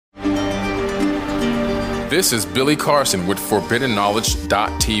This is Billy Carson with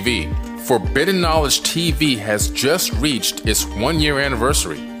ForbiddenKnowledge.tv. Forbidden Knowledge TV has just reached its 1-year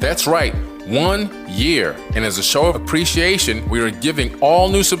anniversary. That's right, 1 year. And as a show of appreciation, we are giving all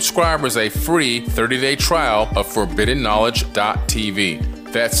new subscribers a free 30-day trial of ForbiddenKnowledge.tv.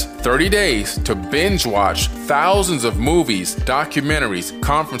 That's 30 days to binge watch thousands of movies, documentaries,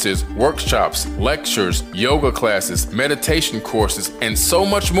 conferences, workshops, lectures, yoga classes, meditation courses, and so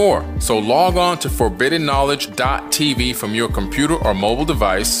much more. So log on to ForbiddenKnowledge.tv from your computer or mobile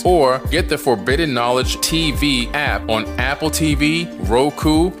device, or get the Forbidden Knowledge TV app on Apple TV,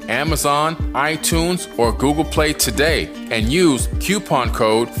 Roku, Amazon, iTunes, or Google Play today and use coupon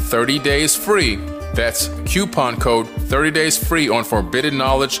code 30daysfree. That's coupon code 30daysfree on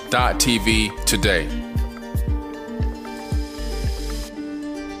ForbiddenKnowledge.tv today.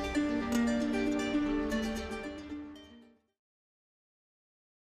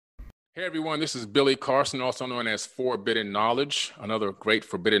 Hey everyone, this is Billy Carson, also known as Forbidden Knowledge, another great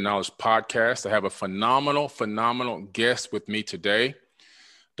Forbidden Knowledge podcast. I have a phenomenal guest with me today.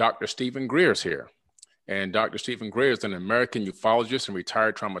 Dr. Stephen Greer is here. And Dr. Stephen Greer is an American ufologist and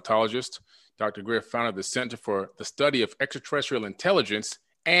retired traumatologist. Dr. Greer founded the Center for the Study of Extraterrestrial Intelligence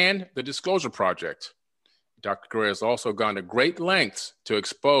and the Disclosure Project. Dr. Greer has also gone to great lengths to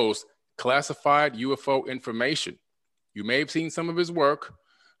expose classified UFO information. You may have seen some of his work.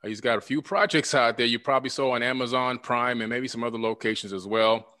 He's got a few projects out there you probably saw on Amazon Prime and maybe some other locations as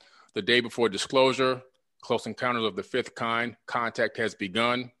well. The Day Before Disclosure, Close Encounters of the Fifth Kind, Contact Has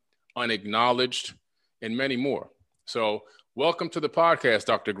Begun, Unacknowledged, and many more. So welcome to the podcast,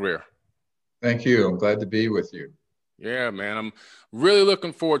 Dr. Greer. Thank you. I'm glad to be with you. Yeah, man. I'm really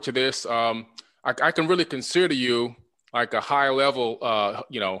looking forward to this. I can really consider you like a high level,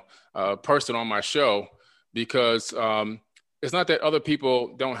 person on my show, because it's not that other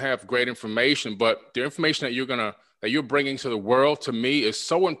people don't have great information, but the information that you're bringing to the world, to me, is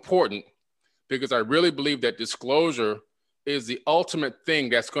so important, because I really believe that disclosure is the ultimate thing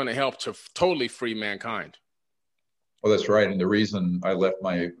that's going to help to totally free mankind. Well, that's right. And the reason I left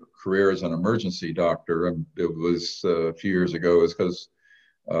my career as an emergency doctor, it was a few years ago, is because,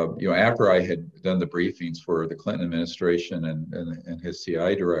 after I had done the briefings for the Clinton administration and his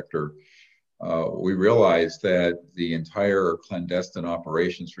CI director, we realized that the entire clandestine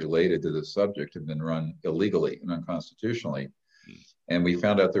operations related to this subject had been run illegally and unconstitutionally. And we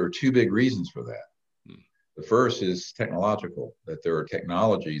found out there were two big reasons for that. The first is technological, that there are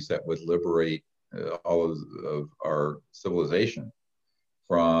technologies that would liberate all of our civilization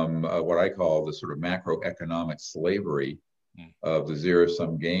from what I call the sort of macroeconomic slavery of the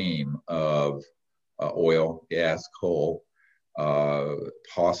zero-sum game of oil, gas, coal,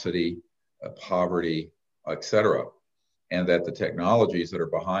 paucity, poverty, etc. And that the technologies that are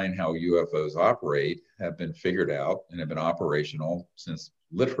behind how UFOs operate have been figured out and have been operational since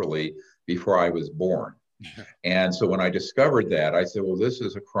literally before I was born. And so when I discovered that, I said, well, this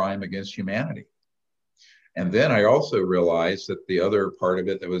is a crime against humanity. And then I also realized that the other part of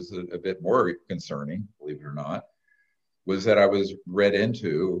it that was a bit more concerning, believe it or not, was that I was read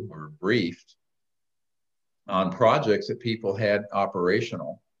into or briefed on projects that people had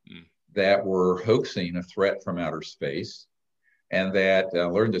operational that were hoaxing a threat from outer space. And that I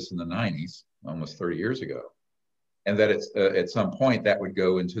learned this in the 90s, almost 30 years ago. And that it's, at some point that would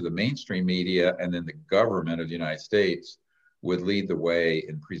go into the mainstream media, and then the government of the United States would lead the way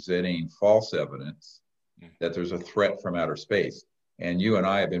in presenting false evidence that there's a threat from outer space. And you and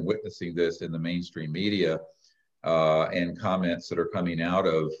I have been witnessing this in the mainstream media and comments that are coming out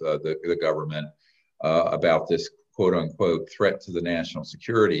of the government about this quote unquote threat to the national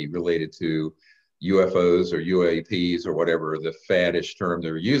security related to UFOs or UAPs or whatever the faddish term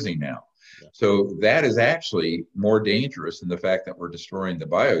they're using now. Yeah. So that is actually more dangerous than the fact that we're destroying the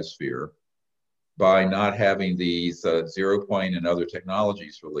biosphere by not having these zero point and other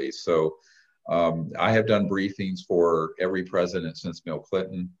technologies released. So I have done briefings for every president since Bill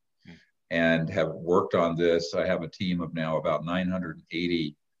Clinton and have worked on this. I have a team of now about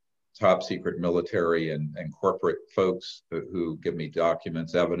 980 top secret military and corporate folks who give me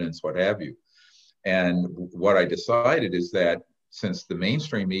documents, evidence, what have you. And what I decided is that since the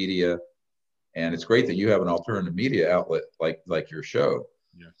mainstream media, and it's great that you have an alternative media outlet like your show,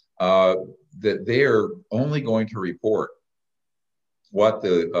 that they're only going to report what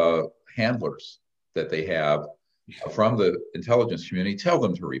the handlers that they have from the intelligence community tell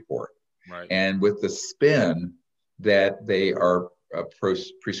them to report. Right. And with the spin that they are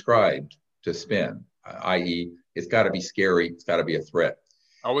prescribed to spin, i.e., it's got to be scary, it's got to be a threat.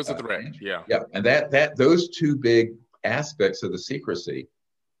 Always a threat, yeah. Yeah, and that those two big aspects of the secrecy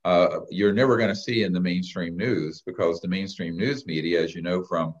you're never going to see in the mainstream news, because the mainstream news media, as you know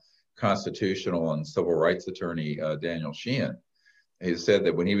from constitutional and civil rights attorney Daniel Sheehan, he said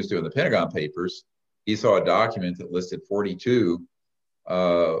that when he was doing the Pentagon Papers, he saw a document that listed 42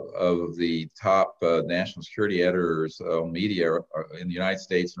 of the top national security editors of media in the United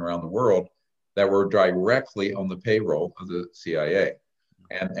States and around the world that were directly on the payroll of the CIA.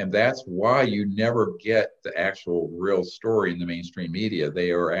 And that's why you never get the actual real story in the mainstream media.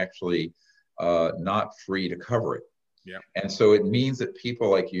 They are actually not free to cover it. Yeah. And so it means that people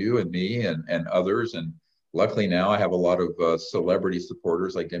like you and me and others, and luckily now I have a lot of celebrity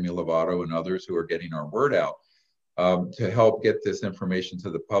supporters like Demi Lovato and others who are getting our word out to help get this information to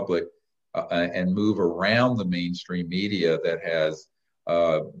the public and move around the mainstream media that has,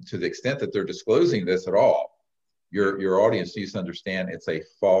 to the extent that they're disclosing this at all, your audience needs to understand it's a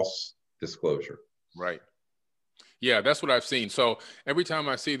false disclosure. Right. Yeah, that's what I've seen. So every time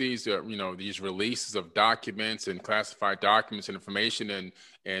I see these, these releases of documents and classified documents and information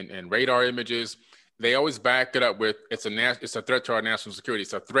and radar images, they always back it up with it's a threat to our national security.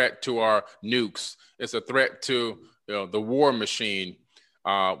 It's a threat to our nukes. It's a threat to the war machine.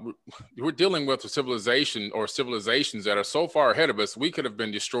 We're dealing with a civilization or civilizations that are so far ahead of us. We could have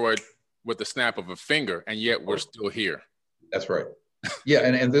been destroyed with the snap of a finger, and yet we're still here. That's right. Yeah,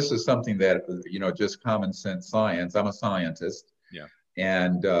 and this is something that, just common sense science. I'm a scientist. Yeah.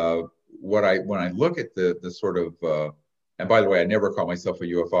 And when I look at the sort of, and by the way, I never call myself a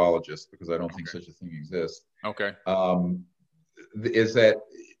ufologist because I don't think such a thing exists. Okay. Is that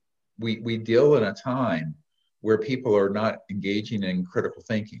we deal in a time where people are not engaging in critical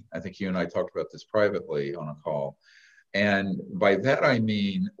thinking. I think you and I talked about this privately on a call. And by that, I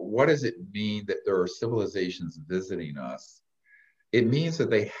mean, what does it mean that there are civilizations visiting us? It means that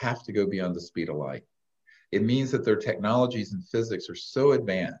they have to go beyond the speed of light. It means that their technologies and physics are so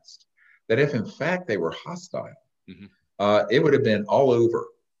advanced that if in fact they were hostile, it would have been all over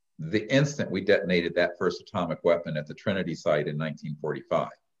the instant we detonated that first atomic weapon at the Trinity site in 1945.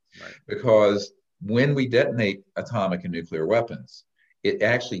 Right. Because when we detonate atomic and nuclear weapons, it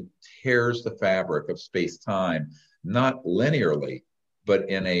actually tears the fabric of space-time, not linearly, but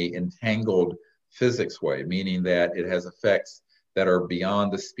in a entangled physics way, meaning that it has effects that are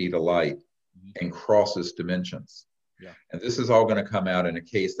beyond the speed of light and crosses dimensions. Yeah. And this is all going to come out in a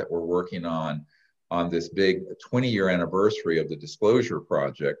case that we're working on this big 20-year anniversary of the Disclosure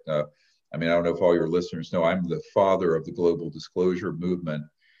Project. I don't know if all your listeners know, I'm the father of the global disclosure movement.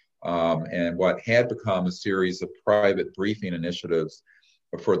 And what had become a series of private briefing initiatives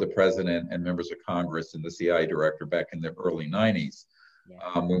for the president and members of Congress and the CIA director back in the early 90s,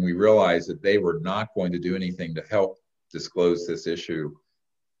 when we realized that they were not going to do anything to help disclose this issue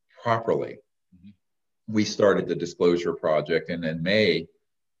properly. We started the Disclosure Project, and in May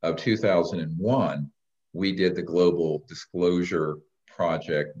of 2001, we did the Global Disclosure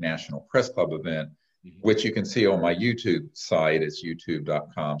Project National Press Club event, which you can see on my YouTube site. It's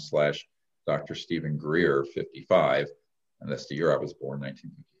youtube.com/Dr. Stephen Greer 55. And that's the year I was born,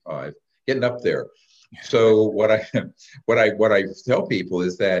 1955, getting up there. So what I tell people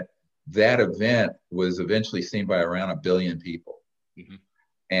is that event was eventually seen by around 1 billion people,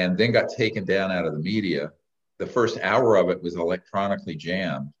 and then got taken down out of the media. The first hour of it was electronically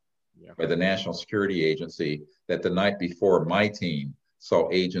jammed by the National Security Agency that the night before my team saw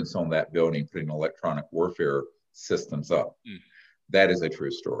agents on that building putting electronic warfare systems up. That is a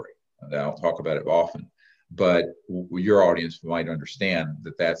true story. And I don't talk about it often, but your audience might understand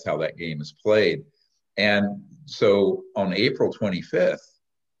that that's how that game is played. And so on April 25th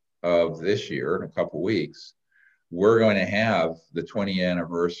of this year, in a couple of weeks, we're going to have the 20th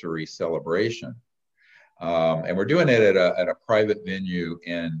anniversary celebration. And we're doing it at a private venue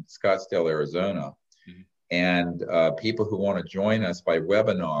in Scottsdale, Arizona. And people who want to join us by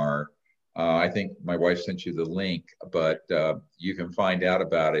webinar, I think my wife sent you the link, but you can find out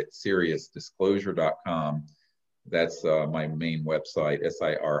about it, SiriusDisclosure.com. That's my main website,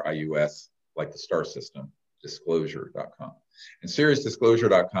 SIRIUS, like the star system, disclosure.com. And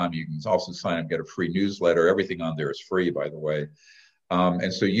SiriusDisclosure.com, you can also sign up, get a free newsletter. Everything on there is free, by the way.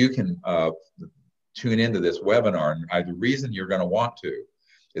 And so you can tune into this webinar. And the reason you're going to want to,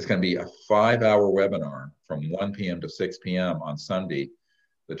 it's going to be a 5-hour webinar from 1 p.m. to 6 p.m. on Sunday,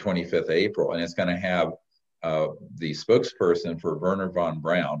 the 25th of April. And it's going to have the spokesperson for Werner von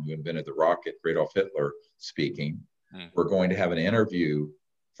Braun, who invented the rocket, Adolf Hitler, speaking. We're going to have an interview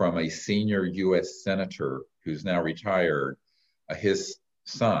from a senior U.S. senator who's now retired, his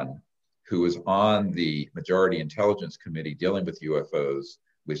son, who was on the Majority Intelligence Committee dealing with UFOs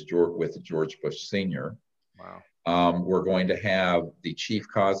with George Bush Sr. Wow. We're going to have the chief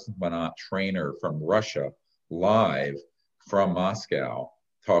cosmonaut trainer from Russia live from Moscow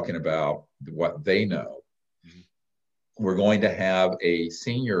talking about what they know. We're going to have a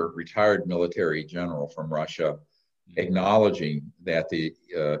senior retired military general from Russia acknowledging that the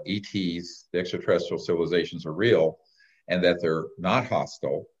ETs, the extraterrestrial civilizations, are real and that they're not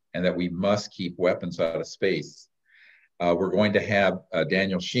hostile and that we must keep weapons out of space. We're going to have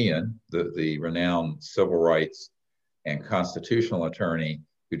Daniel Sheehan, the renowned civil rights and constitutional attorney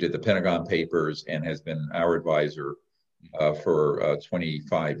who did the Pentagon Papers and has been our advisor for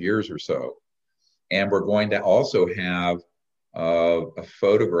 25 years or so. And we're going to also have a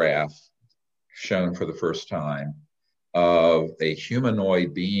photograph shown for the first time of a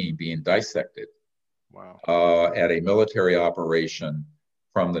humanoid being dissected. Wow. At a military operation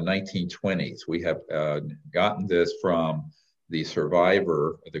from the 1920s. We have gotten this from the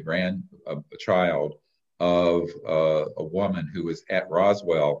survivor, the grandchild of a woman who was at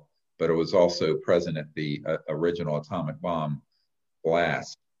Roswell, but it was also present at the original atomic bomb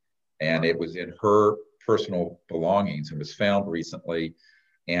blast. And it was in her personal belongings and was found recently.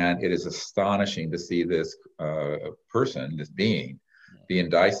 And it is astonishing to see this person, this being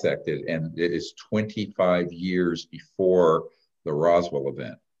dissected. And it is 25 years before the Roswell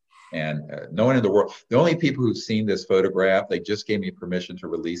event. And no one in the world, the only people who've seen this photograph, they just gave me permission to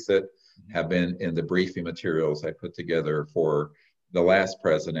release it, have been in the briefing materials I put together for the last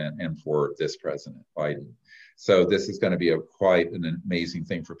president and for this president, Biden. So this is going to be quite an amazing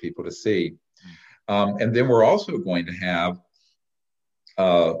thing for people to see. And then we're also going to have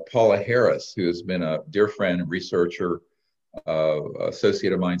Paula Harris, who has been a dear friend and researcher,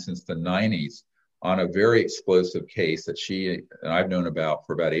 associate of mine since the 90s, on a very explosive case that she and I've known about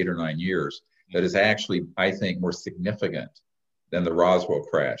for about 8 or 9 years that is actually, I think, more significant than the Roswell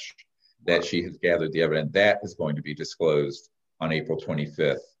crash, that she has gathered the evidence. That is going to be disclosed on April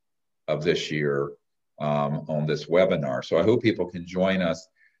 25th of this year on this webinar. So I hope people can join us.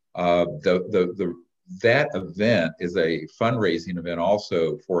 That event is a fundraising event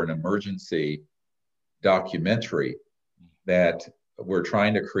also for an emergency documentary that we're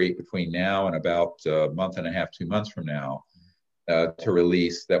trying to create between now and about a month and a half, 2 months from now, to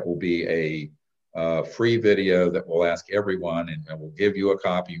release. That will be a free video that will ask everyone, and we'll give you a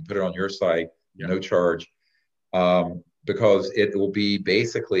copy. You can put it on your site, no charge, because it will be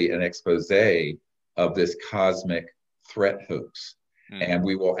basically an expose of this cosmic threat hoax. And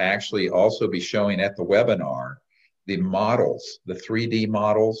we will actually also be showing at the webinar the models, the 3D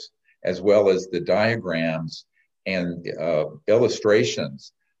models, as well as the diagrams and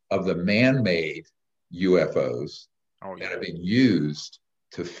illustrations of the man-made UFOs that have been used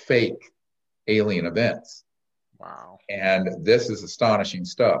to fake alien events. Wow. And this is astonishing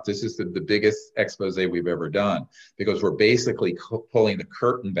stuff. This is the biggest expose we've ever done, because we're basically pulling the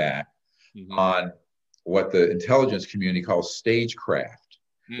curtain back on what the intelligence community calls stagecraft,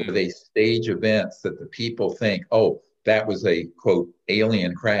 where they stage events that the people think, oh, that was a, quote,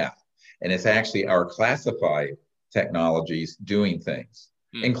 alien craft. And it's actually our classified technologies doing things,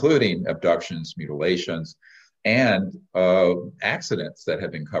 including abductions, mutilations, and accidents that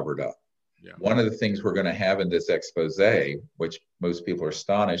have been covered up. Yeah. One of the things we're going to have in this expose, which most people are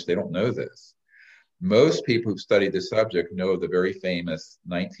astonished, they don't know this. Most people who've studied the subject know of the very famous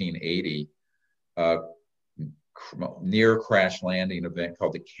 1980 near crash landing event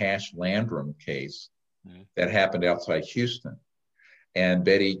called the Cash Landrum case that happened outside Houston. And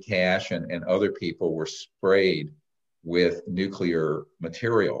Betty Cash and other people were sprayed with nuclear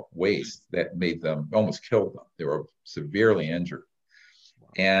material waste that made them, almost killed them. They were severely injured.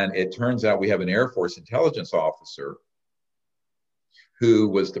 And it turns out we have an Air Force intelligence officer who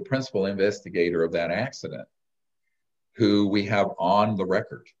was the principal investigator of that accident, who we have on the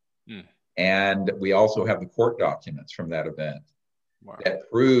record. And we also have the court documents from that event that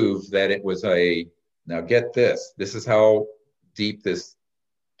prove that it was now get this is how deep this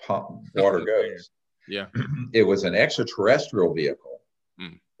water goes. Yeah. It was an extraterrestrial vehicle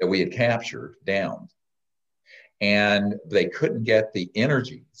that we had captured, downed, and they couldn't get the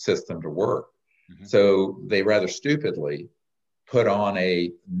energy system to work. So they rather stupidly put on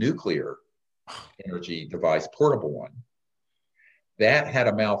a nuclear energy device, portable one, that had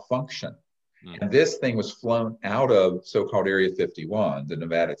a malfunction. And this thing was flown out of so-called Area 51, the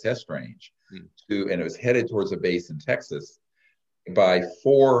Nevada test range, and it was headed towards a base in Texas by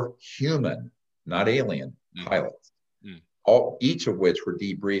 4 human, not alien, pilots, each of which were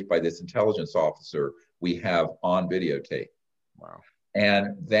debriefed by this intelligence officer we have on videotape. Wow.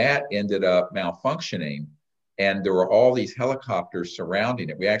 And that ended up malfunctioning, and there were all these helicopters surrounding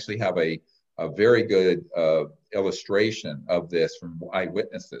it. We actually have a very good illustration of this from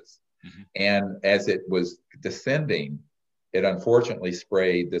eyewitnesses. Mm-hmm. And as it was descending, it unfortunately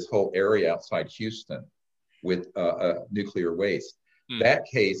sprayed this whole area outside Houston with nuclear waste. Mm-hmm. That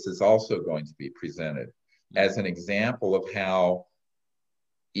case is also going to be presented as an example of how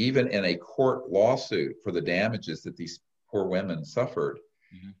even in a court lawsuit for the damages that these poor women suffered,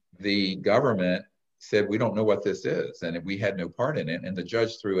 mm-hmm. the government said, we don't know what this is, and we had no part in it, and the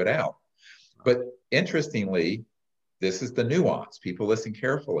judge threw it out. But interestingly, this is the nuance. People listen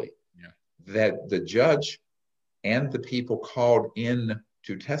carefully. Yeah. That the judge and the people called in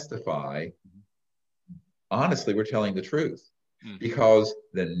to testify, mm-hmm. honestly, were telling the truth. Mm-hmm. Because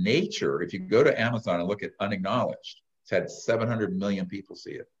the nature, if you go to Amazon and look at Unacknowledged, it's had 700 million people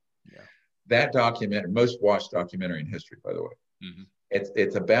see it. Yeah. That documentary, most watched documentary in history, by the way. Mm-hmm.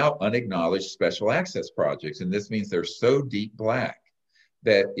 It's about unacknowledged special access projects. And this means they're so deep black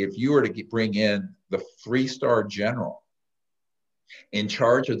that if you were to bring in the 3-star general in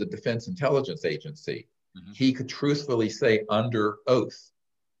charge of the Defense Intelligence Agency, mm-hmm. he could truthfully say under oath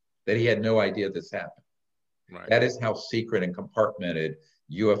that he had no idea this happened. Right. That is how secret and compartmented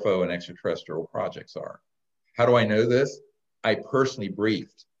UFO and extraterrestrial projects are. How do I know this? I personally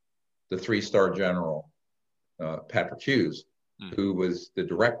briefed the 3-star general, Patrick Hughes, who was the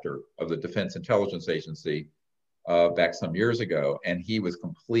director of the Defense Intelligence Agency back some years ago, and he was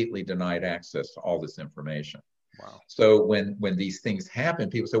completely denied access to all this information. Wow. So when these things happen,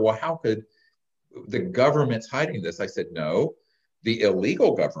 people say, well, how could the government's hiding this? I said, no, the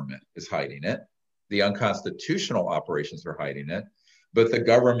illegal government is hiding it. The unconstitutional operations are hiding it. But the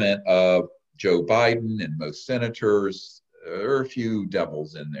government of Joe Biden and most senators, there are a few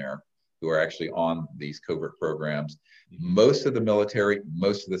devils in there who are actually on these covert programs. Most of the military,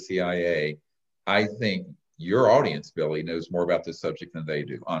 most of the CIA, I think your audience, Billy, knows more about this subject than they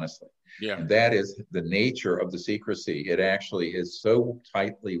do, honestly. Yeah. And that is the nature of the secrecy. It actually is so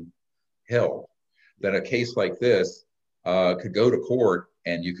tightly held that a case like this could go to court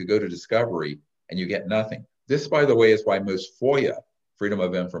and you could go to discovery and you get nothing. This, by the way, is why most FOIA, Freedom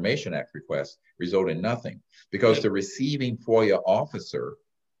of Information Act requests, result in nothing, because the receiving FOIA officer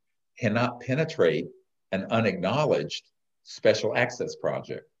cannot penetrate an unacknowledged special access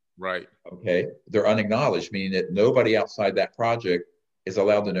project. Right. Okay. They're unacknowledged, meaning that nobody outside that project is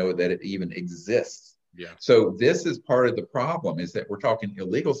allowed to know that it even exists. Yeah. So this is part of the problem, is that we're talking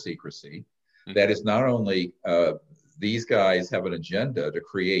illegal secrecy. Mm-hmm. That is not only these guys have an agenda to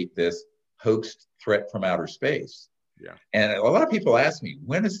create this hoaxed threat from outer space. Yeah. And a lot of people ask me,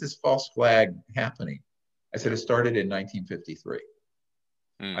 when is this false flag happening? I said, it started in 1953.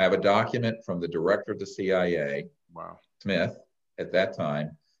 I have a document from the director of the CIA, wow. Smith, at that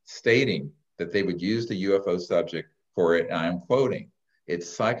time, stating that they would use the UFO subject for it, and I'm quoting, its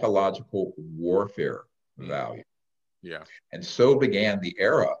psychological warfare value. Yeah. And so began the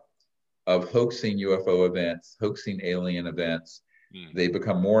era of hoaxing UFO events, hoaxing alien events. They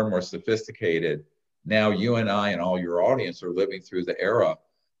become more and more sophisticated. Now you and I and all your audience are living through the era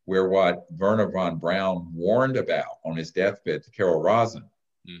where what Werner von Braun warned about on his deathbed to Carol Rosin,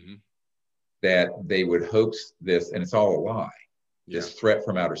 mm-hmm. that they would hoax this, and it's all a lie, this threat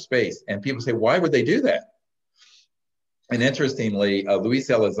from outer space. And people say, why would they do that? And interestingly, Luis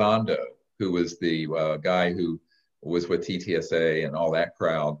Elizondo, who was the guy who was with TTSA and all that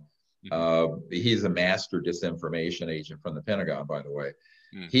crowd, he's a master disinformation agent from the Pentagon, by the way.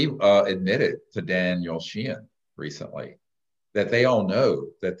 He admitted to Daniel Sheehan recently that they all know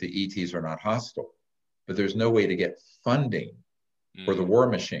that the ETs are not hostile, but there's no way to get funding for the war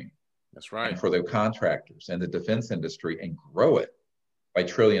machine. That's right. And for the contractors and the defense industry and grow it by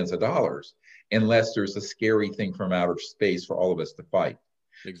trillions of dollars unless there's a scary thing from outer space for all of us to fight.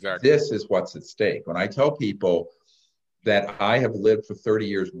 Exactly. This is what's at stake. When I tell people that I have lived for 30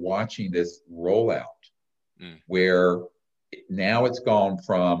 years watching this rollout, where now it's gone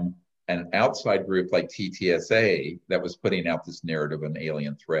from an outside group like TTSA that was putting out this narrative of an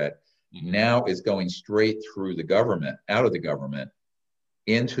alien threat, now is going straight through the government, out of the government,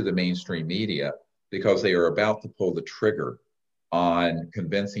 into the mainstream media, because they are about to pull the trigger on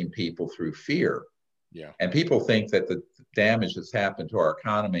convincing people through fear. Yeah. And people think that the damage that's happened to our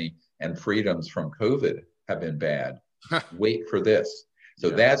economy and freedoms from COVID have been bad. Wait for this. So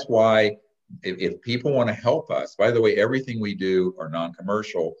that's why if people want to help us, by the way, everything we do are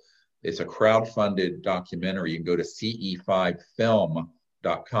non-commercial. It's a crowd-funded documentary. You can go to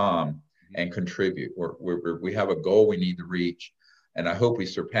ce5film.com and contribute. We have a goal we need to reach, and I hope we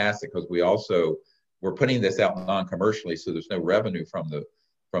surpass it, because we're putting this out non-commercially, so there's no revenue from the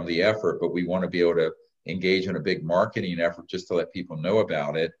effort, but we want to be able to engage in a big marketing effort just to let people know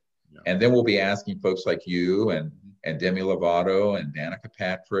about it. Yeah. And then we'll be asking folks like you and Demi Lovato and Danica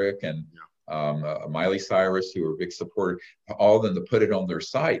Patrick and Miley Cyrus, who are big supporters, all of them to put it on their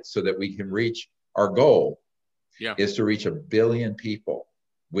site so that we can reach our goal is to reach 1 billion people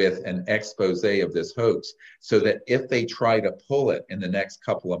with an expose of this hoax, so that if they try to pull it in the next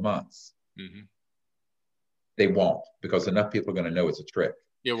couple of months, they won't, because enough people are going to know it's a trick.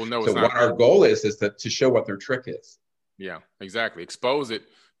 Yeah, well, no, so what our goal is to show what their trick is. Yeah, exactly. Expose it,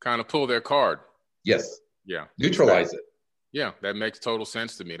 kind of pull their card. Yes. Yeah. Neutralize it. Yeah, that makes total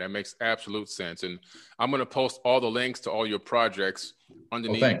sense to me. That makes absolute sense. And I'm going to post all the links to all your projects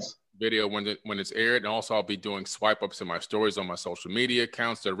underneath the video when it's aired. And also I'll be doing swipe ups in my stories on my social media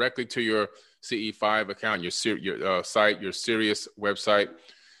accounts directly to your CE5 account, your site, your Sirius website.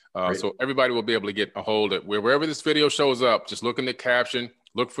 So everybody will be able to get a hold of it. Wherever this video shows up, just look in the caption,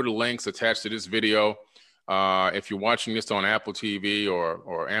 look for the links attached to this video. If you're watching this on Apple TV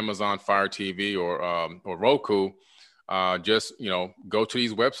or Amazon Fire TV or Roku, just, go to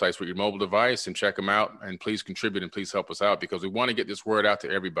these websites with your mobile device and check them out, and please contribute and please help us out, because we want to get this word out to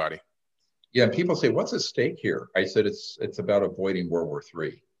everybody. Yeah. People say, what's at stake here? I said, it's about avoiding World War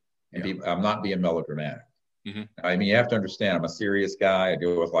III. And I'm not being melodramatic. I mean, you have to understand, I'm a serious guy. I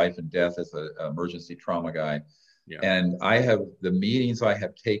deal with life and death as an emergency trauma guy. And the meetings I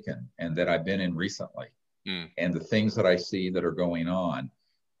have taken and that I've been in recently, and the things that I see that are going on,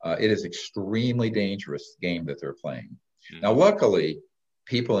 it is extremely dangerous game that they're playing. Now, luckily,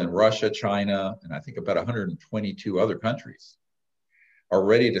 people in Russia, China, and I think about 122 other countries are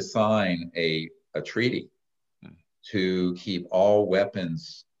ready to sign a treaty to keep all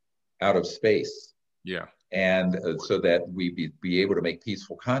weapons out of space. Yeah. And so that we be able to make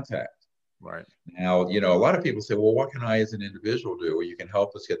peaceful contact. Right. Now, a lot of people say, well, what can I as an individual do? Well, you can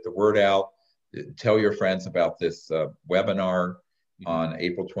help us get the word out. Tell your friends about this webinar on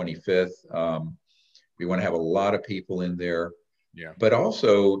April 25th. We want to have a lot of people in there. Yeah. But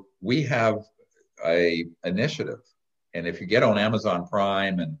also, we have a initiative. And if you get on Amazon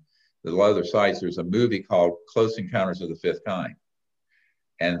Prime and the other sites, there's a movie called Close Encounters of the Fifth Kind.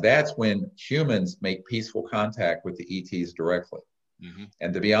 And that's when humans make peaceful contact with the ETs directly.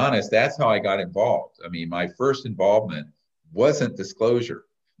 And to be honest, that's how I got involved. I mean, my first involvement wasn't disclosure.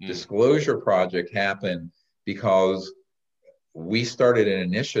 Disclosure Project happened because we started an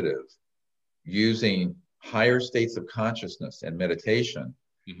initiative using higher states of consciousness and meditation,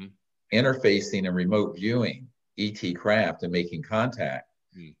 interfacing and remote viewing ET craft and making contact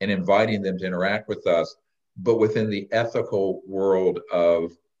and inviting them to interact with us, but within the ethical world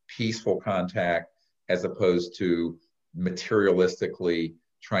of peaceful contact, as opposed to materialistically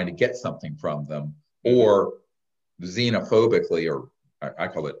trying to get something from them, or xenophobically, or I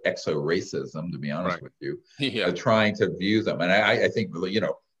call it exo-racism, to be honest with you, trying to view them. And I think,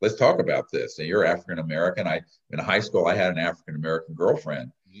 let's talk about this. And you're African-American. In high school, I had an African-American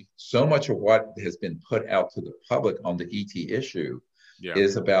girlfriend. So much of what has been put out to the public on the ET issue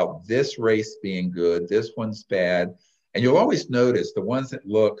is about this race being good, this one's bad. And you'll always notice the ones that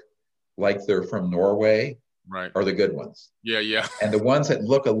look like they're from Norway are the good ones. Yeah. And the ones that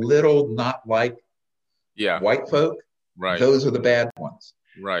look a little not like white folk, those are the bad ones.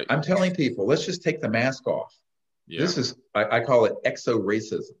 Right. I'm telling people, let's just take the mask off. This is, I call it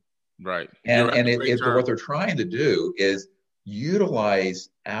exo-racism. Right. And what they're trying to do is utilize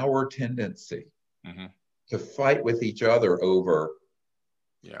our tendency to fight with each other over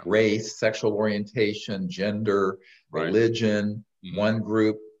race, sexual orientation, gender, religion, one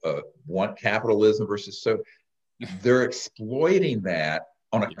group, one capitalism versus they're exploiting that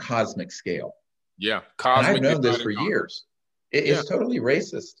on a cosmic scale. Yeah. And I've known this for years. It's totally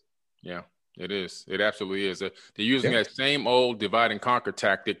racist. Yeah, it is. It absolutely is. They're using that same old divide and conquer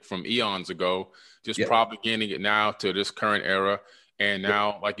tactic from eons ago, just propagating it now to this current era. And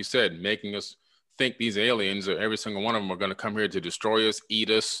now, like you said, making us think these aliens, every single one of them, are going to come here to destroy us,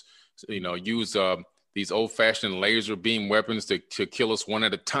 eat us, use these old-fashioned laser beam weapons to kill us one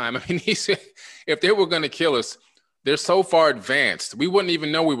at a time. I mean, he said, if they were going to kill us, they're so far advanced, we wouldn't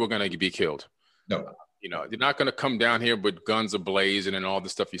even know we were going to be killed. No. They're not going to come down here with guns ablazing and all the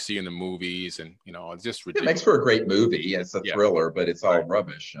stuff you see in the movies. And, it's just ridiculous. It makes for a great movie. It's a thriller, but it's all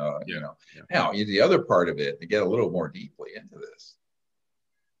rubbish. Now, the other part of it, to get a little more deeply into this,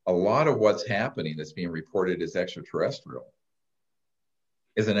 a lot of what's happening that's being reported as extraterrestrial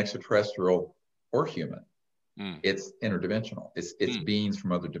isn't extraterrestrial or human. It's interdimensional. It's beings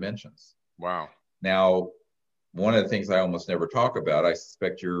from other dimensions. Wow. Now, one of the things I almost never talk about, I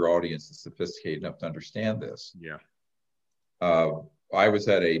suspect your audience is sophisticated enough to understand this. Yeah. I was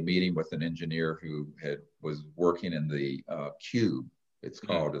at a meeting with an engineer who was working in the cube It's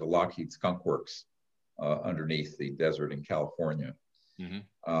called the Lockheed Skunk Works underneath the desert in California.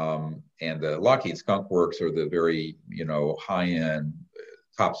 And the Lockheed Skunk Works are the very, high-end,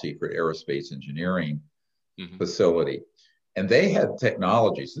 top-secret aerospace engineering facility. And they had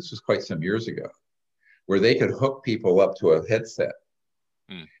technologies, this was quite some years ago, where they could hook people up to a headset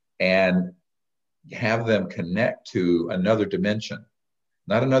and have them connect to another dimension,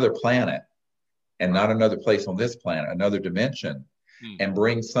 not another planet, and not another place on this planet, another dimension, and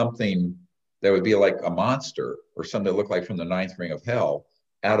bring something that would be like a monster or something that looked like from the ninth ring of hell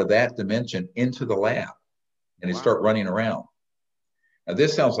out of that dimension into the lab, and they start running around. Now,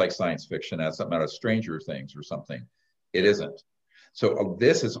 this sounds like science fiction. That's something out of Stranger Things or something. It isn't. So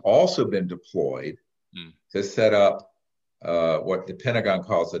this has also been deployed to set up what the Pentagon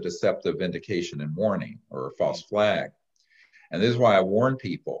calls a deceptive vindication and warning, or a false flag. And this is why I warn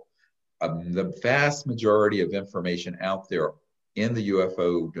people. The vast majority of information out there in the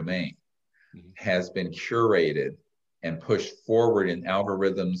UFO domain has been curated and pushed forward in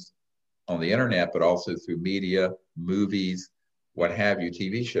algorithms on the internet, but also through media, movies, what have you,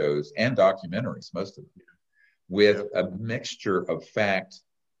 TV shows, and documentaries, most of them, with a mixture of fact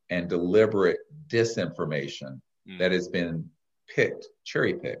and deliberate disinformation that has been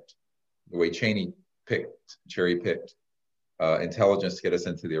cherry-picked, the way Cheney cherry-picked intelligence to get us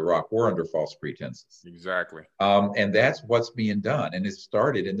into the Iraq War under false pretenses. Exactly. And that's what's being done. And it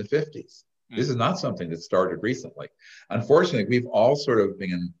started in the 50s. This is not something that started recently. Unfortunately, we've all sort of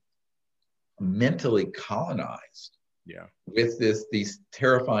been mentally colonized with these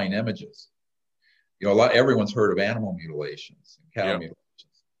terrifying images. Everyone's heard of animal mutilations and cattle mutilations.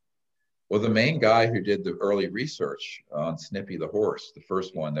 Well, the main guy who did the early research on Snippy the horse, the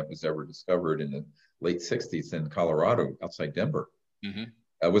first one that was ever discovered in the late 60s in Colorado, outside Denver,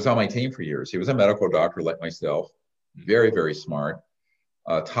 was on my team for years. He was a medical doctor like myself, very, very smart,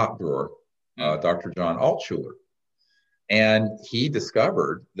 top drawer, Dr. John Altshuler. And he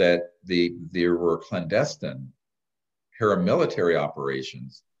discovered that there were clandestine paramilitary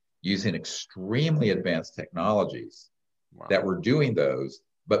operations using extremely advanced technologies that were doing those,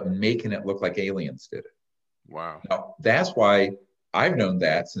 but making it look like aliens did it. Wow. Now, that's why I've known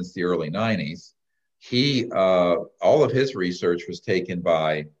that since the early 90s. All of his research was taken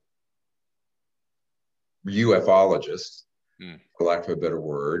by ufologists, for lack of a better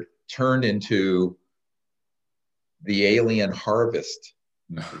word, turned into the alien harvest,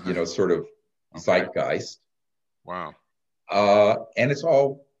 sort of zeitgeist. Wow. And it's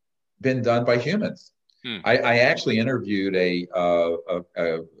all been done by humans. I actually interviewed a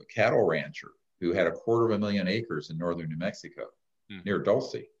cattle rancher who had 250,000 acres in northern New Mexico, near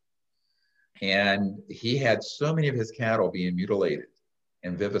Dulce. And he had so many of his cattle being mutilated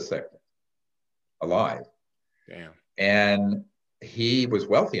and vivisected alive. Damn. And he was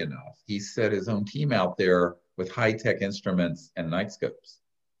wealthy enough. He set his own team out there with high-tech instruments and night scopes.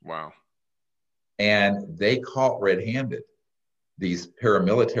 Wow. And they caught red-handed these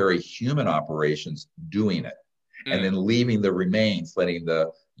paramilitary human operations doing it, and then leaving the remains, letting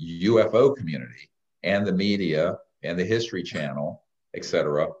the UFO community and the media and the History Channel,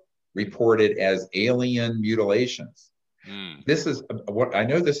 etc., report it as alien mutilations. This is what I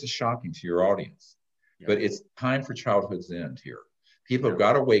know. This is shocking to your audience, but it's time for childhood's end here. People have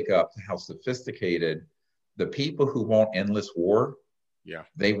got to wake up to how sophisticated the people who want endless war.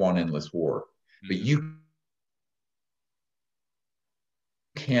 They want endless war, but you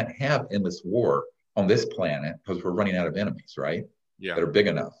can't have endless war on this planet because we're running out of enemies, right? That are big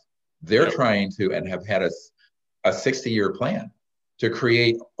enough. They're trying to, and have had a 60-year plan to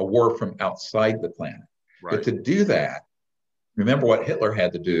create a war from outside the planet. But to do that, remember what Hitler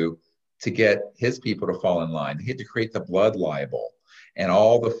had to do to get his people to fall in line. He had to create the blood libel and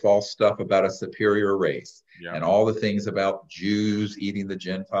all the false stuff about a superior race and all the things about Jews eating the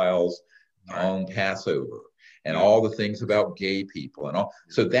Gentiles on Passover and all the things about gay people and all.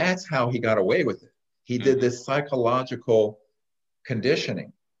 So that's how he got away with it. He did this psychological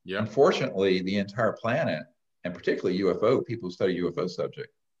conditioning. Unfortunately, the entire planet, and particularly UFO, people who study UFO subject,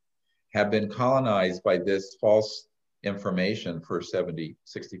 have been colonized by this false information for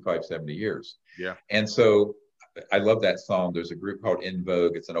 65, 70 years. And so I love that song. There's a group called In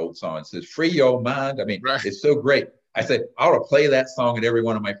Vogue. It's an old song. It says, free your mind. I mean, it's so great. I said, I ought to play that song at every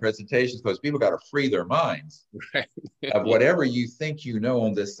one of my presentations because people got to free their minds of whatever you think you know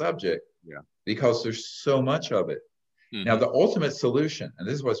on this subject, because there's so much of it. Now, the ultimate solution, and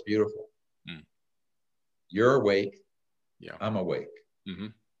this is what's beautiful, you're awake, I'm awake.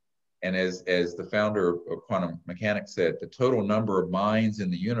 And as the founder of quantum mechanics said, the total number of minds in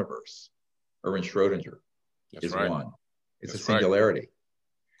the universe, Erwin Schrödinger, is one. It's a That's right. singularity.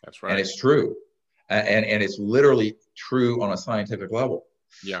 That's right. And it's true. And it's literally true on a scientific level.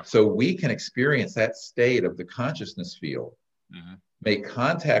 Yeah. So we can experience that state of the consciousness field, make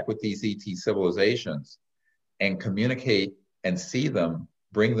contact with these ET civilizations, and communicate and see them,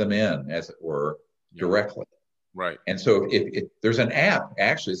 bring them in, as it were, directly. Right. And so if there's an app,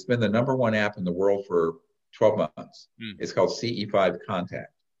 actually, it's been the #1 app in the world for 12 months. It's called CE5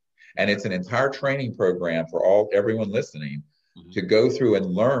 Contact. And it's an entire training program for everyone listening to go through and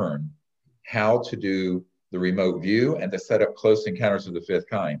learn how to do the remote view and to set up close encounters of the fifth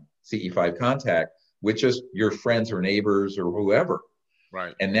kind, CE5 Contact, with just your friends or neighbors or whoever.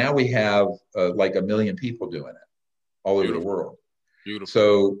 Right. And now we have like 1 million people doing it all over the world. Beautiful.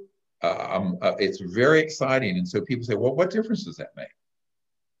 So it's very exciting. And so people say, well, what difference does that make?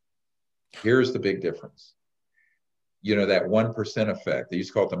 Here's the big difference. You know, that 1% effect, they used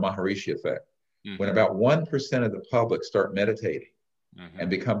to call it the Maharishi effect. When about 1% of the public start meditating and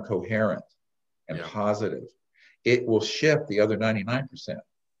become coherent and positive, it will shift the other 99%,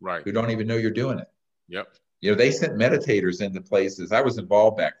 right, who don't even know you're doing it. Yep. You know, they sent meditators into places. I was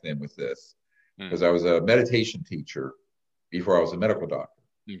involved back then with this because I was a meditation teacher before I was a medical doctor.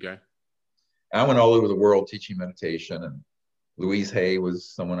 Okay. I went all over the world teaching meditation, and Louise Hay was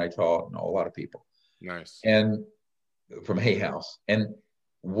someone I taught, and a lot of people. Nice. And from Hay House. And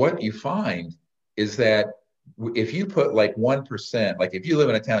what you find is that if you put like 1%, like if you live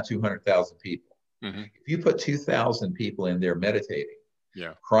in a town of 200,000 people, if you put 2,000 people in there meditating,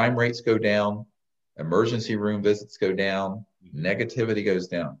 crime rates go down, emergency room visits go down, negativity goes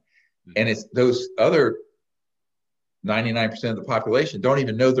down. And it's those other 99% of the population don't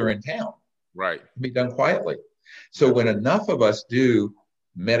even know they're in town. Right. It can be done quietly. So when enough of us do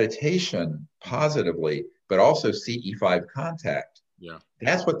meditation positively, but also CE5 contact,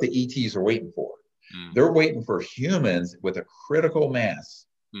 that's what the ETs are waiting for. They're waiting for humans with a critical mass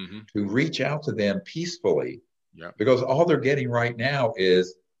to reach out to them peacefully, because all they're getting right now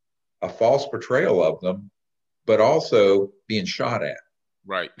is a false portrayal of them, but also being shot at.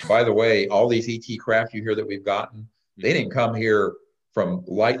 Right. By the way, all these ET craft you hear that we've gotten, they didn't come here from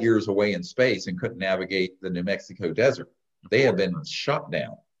light years away in space and couldn't navigate the New Mexico desert. They have been shot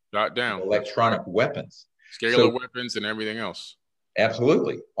down. Shot down. Electronic weapons. Scalar weapons and everything else.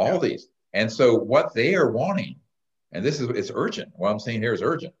 Absolutely. All these. And so what they are wanting, and it's urgent. What I'm saying here is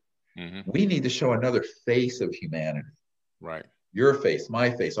urgent. We need to show another face of humanity. Right. Your face, my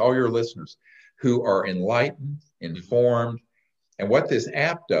face, all your listeners who are enlightened, informed. And what this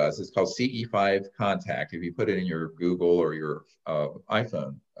app does is called CE5 Contact. If you put it in your Google or your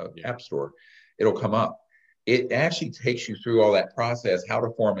iPhone app store, it'll come up. It actually takes you through all that process, how to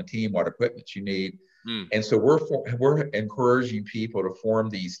form a team, what equipment you need. And so we're encouraging people to form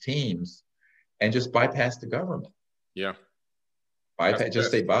these teams and just bypass the government. Yeah. Just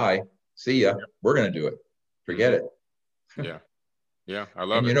say bye, see ya. We're going to do it. Forget it. Yeah, I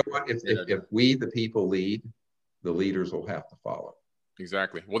love it. You know what? If we, the people, lead, the leaders will have to follow.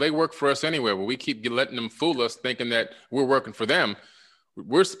 Exactly. Well, they work for us anyway. Well, we keep letting them fool us, thinking that we're working for them.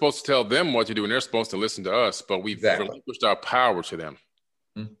 We're supposed to tell them what to do, and they're supposed to listen to us, but we've relinquished our power to them.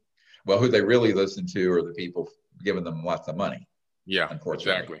 Well, who they really listen to are the people giving them lots of money. Yeah,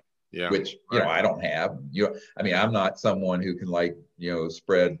 unfortunately. Exactly. Yeah. Which, I don't have. I'm not someone who can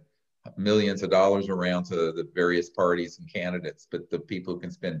spread millions of dollars around to the various parties and candidates, but the people who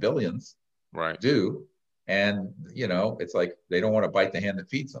can spend billions do. And, it's like they don't want to bite the hand that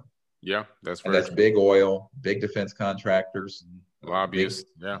feeds them. Yeah, that's right. That's big oil, big defense contractors,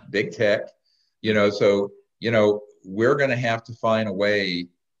 lobbyists, big tech, so, we're going to have to find a way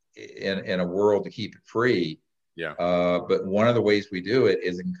in a world to keep it free. Yeah. But one of the ways we do it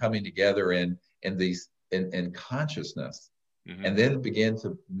is in coming together in consciousness, and then begin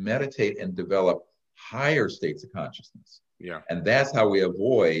to meditate and develop higher states of consciousness. Yeah. And that's how we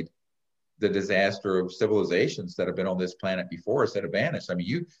avoid the disaster of civilizations that have been on this planet before us that have vanished. I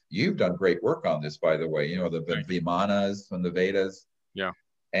mean, you've done great work on this, by the way, the Vimanas from the Vedas. Yeah.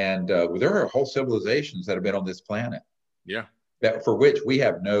 And there are whole civilizations that have been on this planet. Yeah. That for which we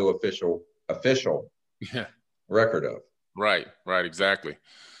have no official record of. Right, exactly.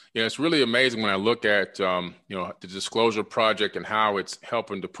 It's really amazing when I look at, the Disclosure Project and how it's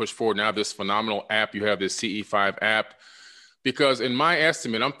helping to push forward now this phenomenal app. You have this CE5 app, because in my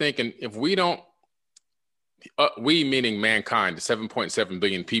estimate, I'm thinking if we don't, we meaning mankind, the 7.7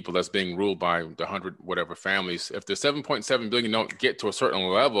 billion people that's being ruled by the 100 whatever families, if the 7.7 billion don't get to a certain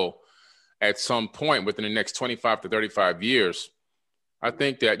level at some point within the next 25 to 35 years, I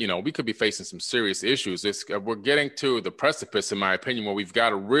think that, we could be facing some serious issues. We're getting to the precipice, in my opinion, where we've got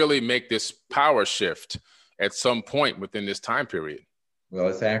to really make this power shift at some point within this time period. Well,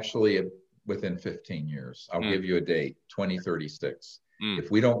 it's actually within 15 years. I'll give you a date, 2036.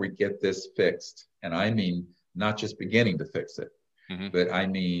 If we don't get this fixed, and I mean not just beginning to fix it, but I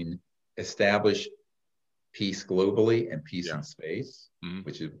mean establish peace globally and peace in space,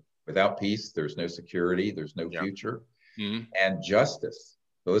 which is without peace, there's no security, there's no future, and justice.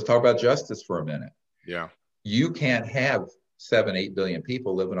 So let's talk about justice for a minute. Yeah. You can't have 7-8 billion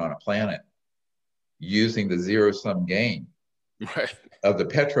people living on a planet using the zero-sum game of the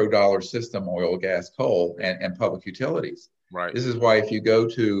petrodollar system, oil, gas, coal, and public utilities. Right. This is why if you go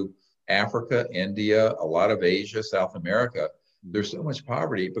to Africa, India, a lot of Asia, South America, there's so much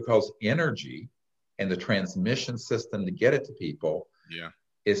poverty because energy and the transmission system to get it to people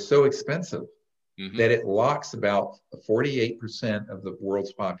is so expensive that it locks about 48% of the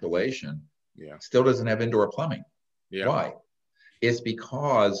world's population still doesn't have indoor plumbing. Why? It's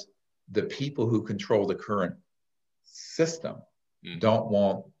because the people who control the current system don't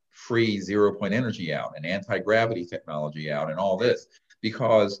want free 0-point energy out and anti-gravity technology out and all this,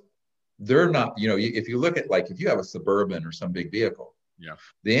 because they're not, if you look at, like, if you have a Suburban or some big vehicle,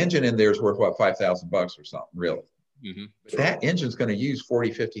 the engine in there is worth what, $5,000 or something, really. But that engine's going to use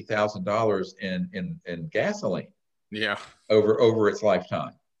 $40,000, $50,000 in gasoline over its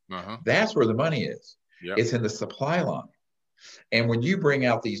lifetime. That's where the money is. It's in the supply line. And when you bring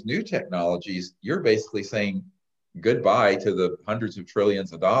out these new technologies, you're basically saying goodbye to the hundreds of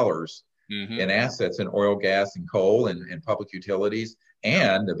trillions of dollars in assets in oil, gas, and coal and public utilities,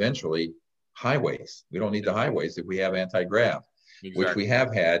 and eventually highways. We don't need the highways if we have anti-grav, which we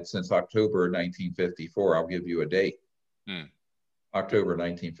have had since October 1954. I'll give you a date. October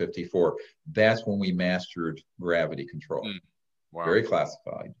 1954. That's when we mastered gravity control. Wow. Very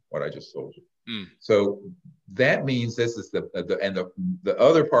classified, what I just told you. So that means this is the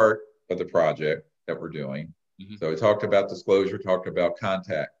other part of the project that we're doing. So we talked about disclosure, talked about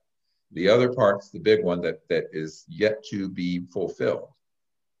contact. The other part's the big one that is yet to be fulfilled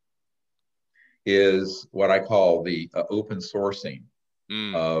is what I call the open sourcing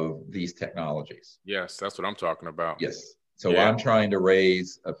of these technologies. Yes, that's what I'm talking about. Yes. So I'm trying to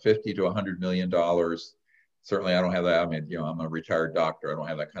raise $50 to $100 million. Certainly, I don't have that. I mean, I'm a retired doctor. I don't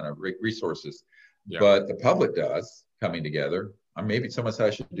have that kind of resources. But the public does, coming together. Maybe someone said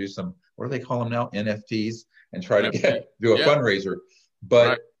I should do some, what do they call them now? NFTs, and try to do a fundraiser.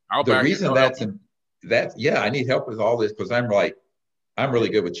 But the reason I need help with all this, because I'm really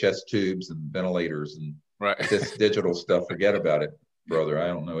good with chest tubes and ventilators and this digital stuff. Forget about it, brother. I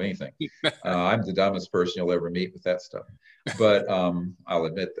don't know anything. I'm the dumbest person you'll ever meet with that stuff. But I'll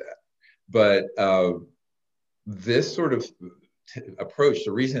admit that. But this sort of approach,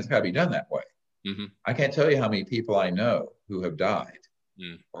 the reason it's got to be done that way. I can't tell you how many people I know who have died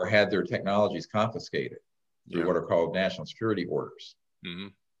or had their technologies confiscated through what are called national security orders,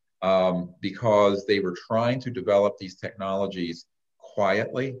 because they were trying to develop these technologies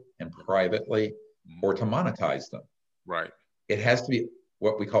quietly and privately, or to monetize them. Right. It has to be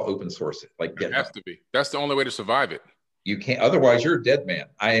what we call open source. It has to be. That's the only way to survive it. You can't, otherwise you're a dead man.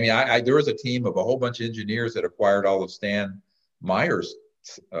 I mean, there was a team of a whole bunch of engineers that acquired all of Stan Meyer's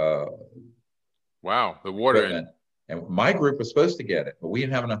the water equipment. And my group was supposed to get it, but we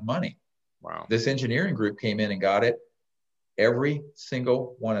didn't have enough money. Wow. This engineering group came in and got it. Every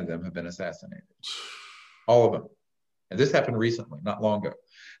single one of them have been assassinated. All of them. And this happened recently, not long ago.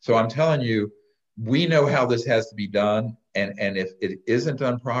 So I'm telling you, we know how this has to be done. And if it isn't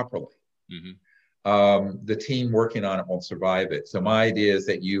done properly, the team working on it won't survive it. So my idea is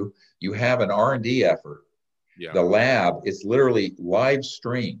that you have an R&D effort. The lab is literally live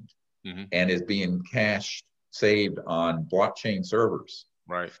streamed and is being saved on blockchain servers.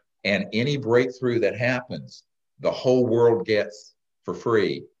 Right. And any breakthrough that happens, the whole world gets for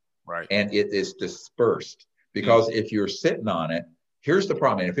free. Right. And it is dispersed. Because if you're sitting on it, here's the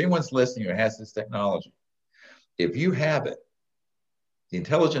problem. And if anyone's listening who has this technology, if you have it, the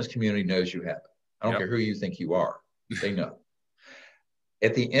intelligence community knows you have it. I don't care who you think you are. They know.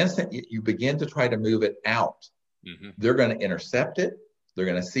 At the instant you begin to try to move it out, they're going to intercept it. They're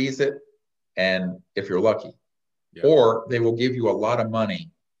going to seize it. And if you're lucky, or they will give you a lot of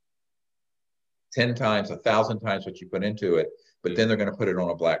money, 10 times, 1,000 times what you put into it, but then they're going to put it on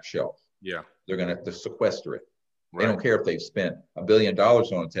a black shelf. They're going to sequester it. They don't care if they've spent $1 billion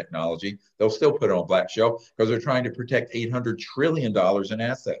on a technology. They'll still put it on a black shelf because they're trying to protect $800 trillion in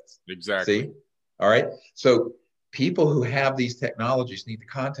assets. Exactly. See? All right. So people who have these technologies need to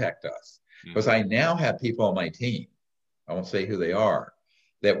contact us, because I now have people on my team, I won't say who they are,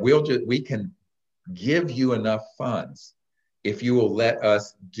 that we can give you enough funds if you will let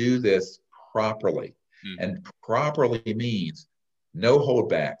us do this properly. Mm-hmm. And properly means no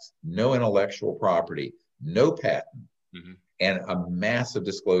holdbacks, no intellectual property, no patent, Mm-hmm. and a massive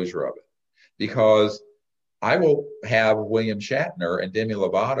disclosure of it. Because I will have William Shatner and Demi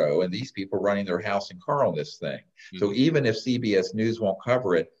Lovato and these people running their house and car on this thing. Mm-hmm. So even if CBS News won't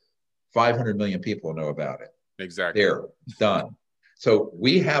cover it, 500 million people know about it. Exactly. There, done. So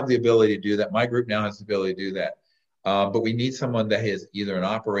we have the ability to do that. My group now has the ability to do that. But we need someone that has either an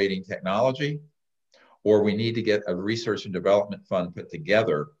operating technology, or we need to get a research and development fund put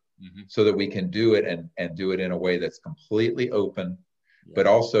together Mm-hmm. so that we can do it and do it in a way that's completely open, Yeah. but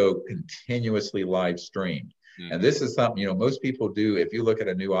also continuously live streamed. Mm-hmm. And this is something, most people do. If you look at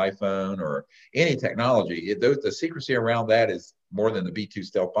a new iPhone or any technology, the secrecy around that is more than the B-2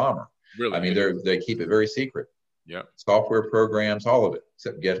 stealth bomber. Really? I mean, they keep it very secret. Yep. Software programs, all of it,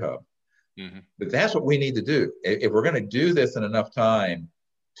 except GitHub. Mm-hmm. But that's what we need to do. If we're going to do this in enough time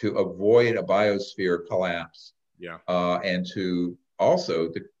to avoid a biosphere collapse, Yeah. And to also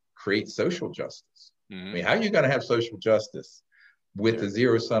to create social justice. Mm-hmm. I mean, how are you going to have social justice with the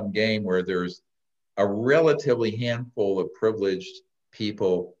zero-sum game where there's a relatively handful of privileged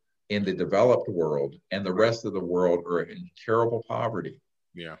people in the developed world and the rest of the world are in terrible poverty?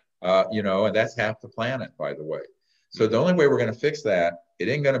 Yeah. And that's half the planet, by the way. So the only way we're going to fix that, it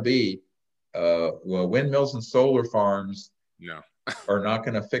ain't going to be, windmills and solar farms are not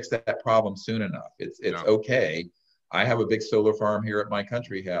going to fix that problem soon enough. It's okay. I have a big solar farm here at my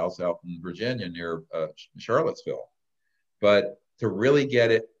country house out in Virginia near Charlottesville. But to really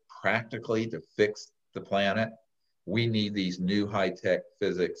get it practically to fix the planet, we need these new high-tech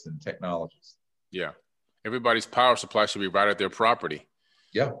physics and technologies. Yeah. Everybody's power supply should be right at their property.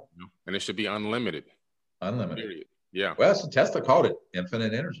 Yeah. And it should be unlimited. Unlimited. Period. Yeah. Well, so Tesla called it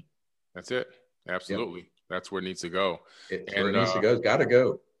infinite energy. That's it. Absolutely. Yep. That's where it needs to go. Where it needs to go. It's got to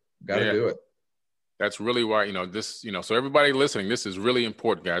go. Got to do it. That's really why, so everybody listening, this is really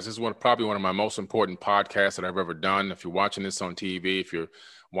important, guys. This is probably one of my most important podcasts that I've ever done. If you're watching this on TV, if you're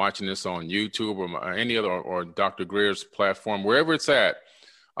watching this on YouTube or any other, or Dr. Greer's platform, wherever it's at,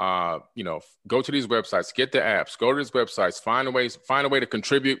 go to these websites, get the apps, go to these websites, find a way to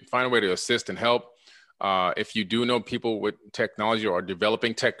contribute, find a way to assist and help. If you do know people with technology or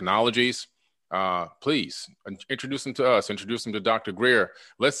developing technologies, please introduce them to us, introduce them to Dr. Greer.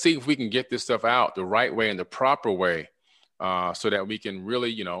 Let's see if we can get this stuff out the right way and the proper way, so that we can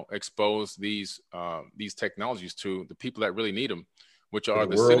really, expose these technologies to the people that really need them, which are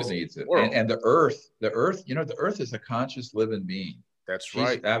the world needs it. And the earth, the earth is a conscious living being. That's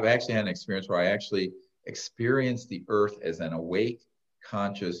right. I've actually had an experience where I actually experienced the earth as an awake,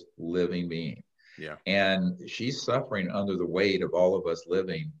 conscious, living being. Yeah. And she's suffering under the weight of all of us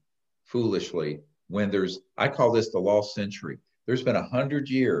living foolishly when I call this the lost century. There's been 100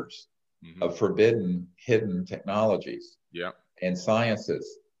 years of forbidden, hidden technologies and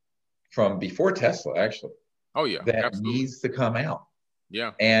sciences from before Tesla, actually. Oh, yeah. That absolutely needs to come out.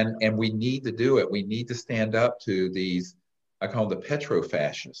 Yeah. And we need to do it. We need to stand up to these, I call them the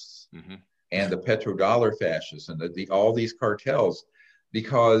petro-fascists and the petrodollar fascists and all these cartels,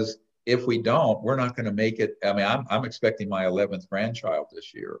 because if we don't, we're not going to make it. I mean, I'm expecting my 11th grandchild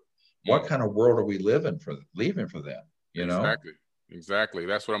this year. What kind of world are we leaving for them? Exactly.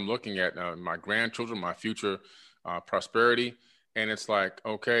 That's what I'm looking at. My grandchildren, my future prosperity. And it's like,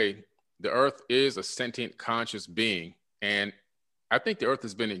 okay, the earth is a sentient, conscious being. And I think the earth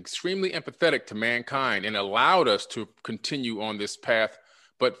has been extremely empathetic to mankind and allowed us to continue on this path.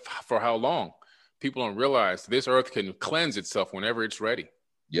 But for how long? People don't realize this earth can cleanse itself whenever it's ready.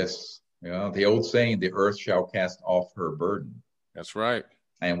 Yes. The old saying, the earth shall cast off her burden. That's right.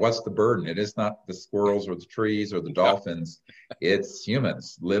 And what's the burden? It is not the squirrels or the trees or the dolphins. It's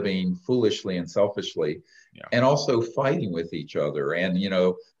humans living foolishly and selfishly and also fighting with each other. And,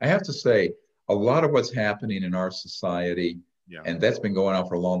 I have to say, a lot of what's happening in our society, and that's been going on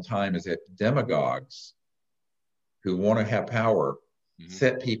for a long time, is that demagogues who want to have power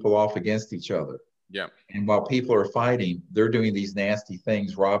set people off against each other. Yeah. And while people are fighting, they're doing these nasty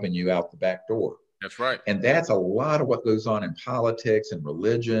things, robbing you out the back door. That's right. And that's a lot of what goes on in politics and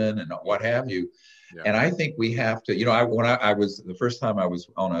religion and what have you. Yeah. And I think we have to, the first time I was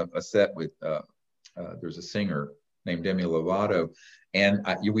on a set with, there's a singer named Demi Lovato, and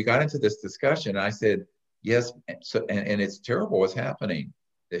we got into this discussion. And I said, yes. So, and it's terrible what's happening.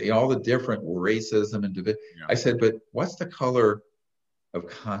 All the different racism and I said, but what's the color of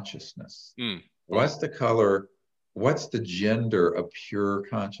consciousness? What's the color? What's the gender of pure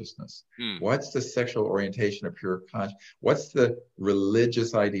consciousness? What's the sexual orientation of pure consciousness? What's the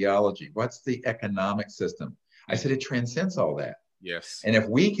religious ideology? What's the economic system? I said, it transcends all that. Yes. And if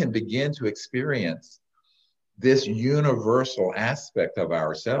we can begin to experience this universal aspect of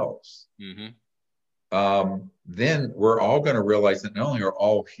ourselves, then we're all going to realize that not only are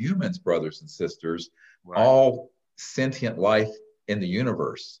all humans brothers and sisters, all sentient life in the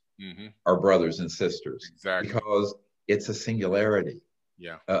universe are brothers and sisters, because it's a singularity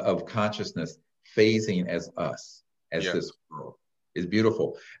of consciousness phasing as us, as this world is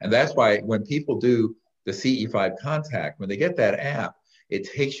beautiful. And that's why when people do the CE5 contact, when they get that app,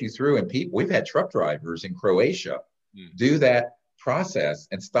 it takes you through, and we've had truck drivers in Croatia do that process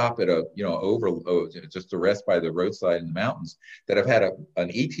and stop at just to rest by the roadside in the mountains, that have had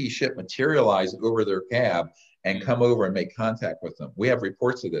an ET ship materialize over their cab and come over and make contact with them. We have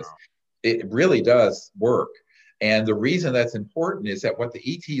reports of this. It really does work. And the reason that's important is that what the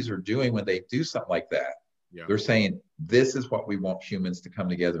ETs are doing when they do something like that, they're saying, this is what we want humans to come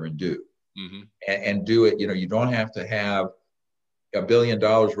together and do. And do it. You don't have to have $1 billion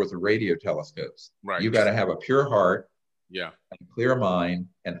worth of radio telescopes. You've got to have a pure heart, a clear mind,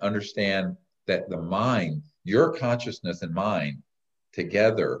 and understand that the mind, your consciousness and mind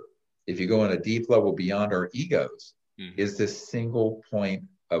together, if you go on a deep level beyond our egos, is this single point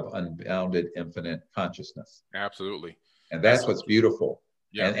of unbounded infinite consciousness. Absolutely. And that's what's beautiful.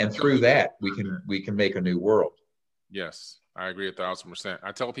 And through that, we can make a new world. Yes, I agree 1,000%.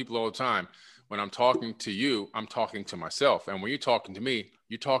 I tell people all the time, when I'm talking to you, I'm talking to myself. And when you're talking to me,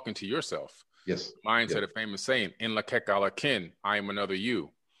 you're talking to yourself. Yes. Mindset, a famous saying, in lakek alakin, I am another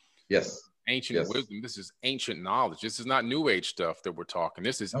you. Yes. Ancient wisdom. This is ancient knowledge. This is not new age stuff that we're talking.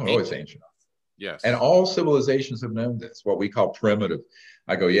 This is it's ancient. Yes. And all civilizations have known this, what we call primitive.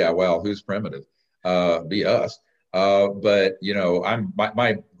 I go, yeah, well, who's primitive? Be us. But,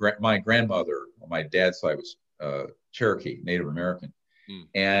 my grandmother on my dad's side was Cherokee, Native American.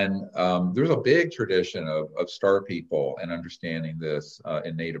 And there's a big tradition of star people and understanding this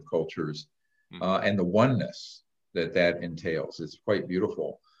in Native cultures and the oneness that entails. It's quite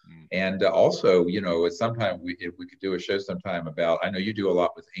beautiful. And also, it's sometime if we could do a show sometime about, I know you do a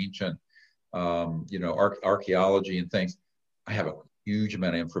lot with ancient, archaeology and things. I have a huge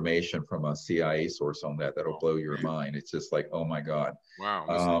amount of information from a CIA source on that'll blow your mind. It's just like, oh my God.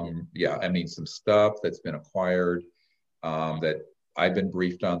 Wow. Some stuff that's been acquired that I've been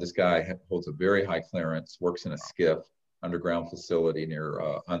briefed on. This guy holds a very high clearance, works in a SCIF underground facility near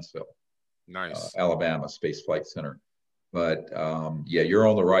Huntsville, Alabama Space Flight Center. But you're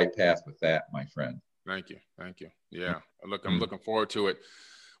on the right path with that, my friend. Thank you. Yeah, I'm looking forward to it.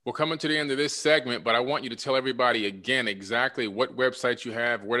 We're coming to the end of this segment, but I want you to tell everybody again exactly what websites you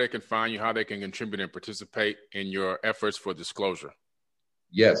have, where they can find you, how they can contribute and participate in your efforts for disclosure.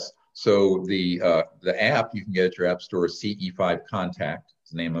 Yes. So the app you can get at your app store is CE5 Contact,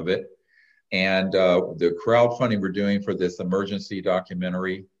 is the name of it. And the crowdfunding we're doing for this emergency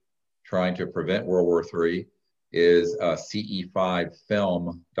documentary trying to prevent World War III is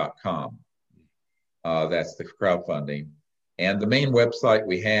ce5film.com. That's the crowdfunding. And the main website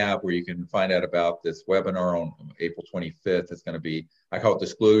we have where you can find out about this webinar on April 25th, it's going to be, I call it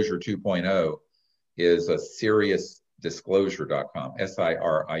Disclosure 2.0, is SiriusDisclosure.com,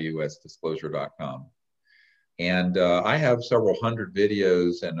 SIRIUS Disclosure.com. And I have several hundred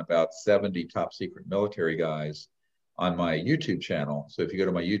videos and about 70 top secret military guys on my YouTube channel. So if you go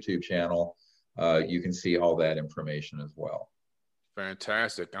to my YouTube channel, you can see all that information as well.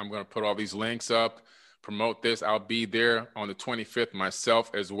 Fantastic. I'm going to put all these links up, promote this. I'll be there on the 25th myself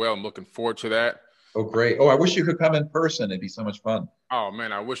as well. I'm looking forward to that. Oh, great. Oh, I wish you could come in person. It'd be so much fun. Oh,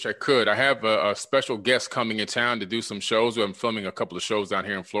 man, I wish I could. I have a special guest coming in town to do some shows. I'm filming a couple of shows down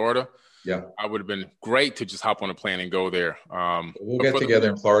here in Florida. Yeah. I would have been great to just hop on a plane and go there. We'll get together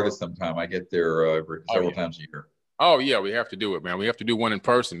in Florida sometime. I get there several times a year. Oh, yeah, we have to do it, man. We have to do one in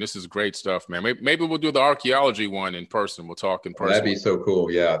person. This is great stuff, man. Maybe we'll do the archaeology one in person. We'll talk in person. That'd be so cool.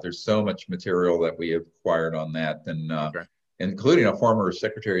 Yeah, there's so much material that we have acquired on that, and including a former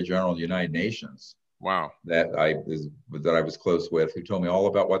Secretary General of the United Nations. Wow. That I was close with, who told me all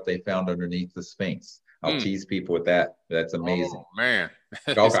about what they found underneath the Sphinx. I'll tease people with that. That's amazing. Oh, man.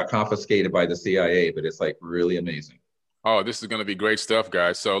 It all got confiscated by the CIA, but it's like really amazing. Oh, this is going to be great stuff,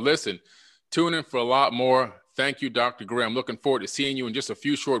 guys. So listen, tune in for a lot more. Thank you, Dr. Greer. I'm looking forward to seeing you in just a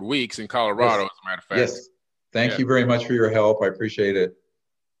few short weeks in Colorado, as a matter of fact. Yes. Thank you very much for your help. I appreciate it.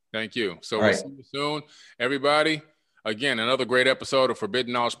 Thank you. So we'll see you soon. Everybody, again, another great episode of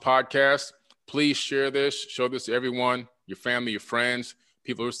Forbidden Knowledge Podcast. Please share this, show this to everyone, your family, your friends,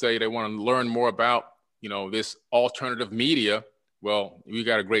 people who say they want to learn more about, this alternative media. Well, we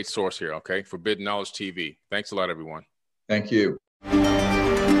got a great source here, okay? Forbidden Knowledge TV. Thanks a lot, everyone. Thank you.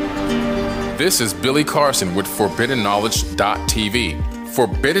 This is Billy Carson with ForbiddenKnowledge.tv.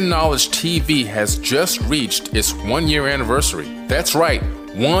 Forbidden Knowledge TV has just reached its 1-year anniversary. That's right,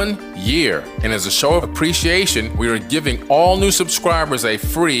 1 year. And as a show of appreciation, we are giving all new subscribers a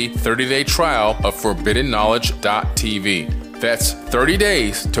free 30-day trial of ForbiddenKnowledge.tv. That's 30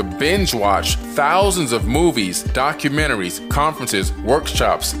 days to binge watch thousands of movies, documentaries, conferences,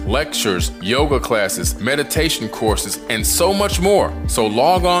 workshops, lectures, yoga classes, meditation courses, and so much more. So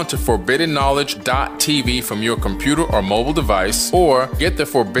log on to ForbiddenKnowledge.tv from your computer or mobile device, or get the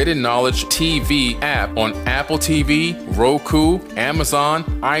Forbidden Knowledge TV app on Apple TV, Roku, Amazon,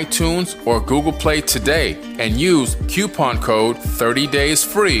 iTunes, or Google Play today and use coupon code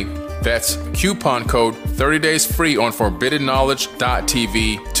 30daysfree. That's coupon code 30daysfree on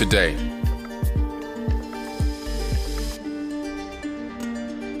ForbiddenKnowledge.tv today.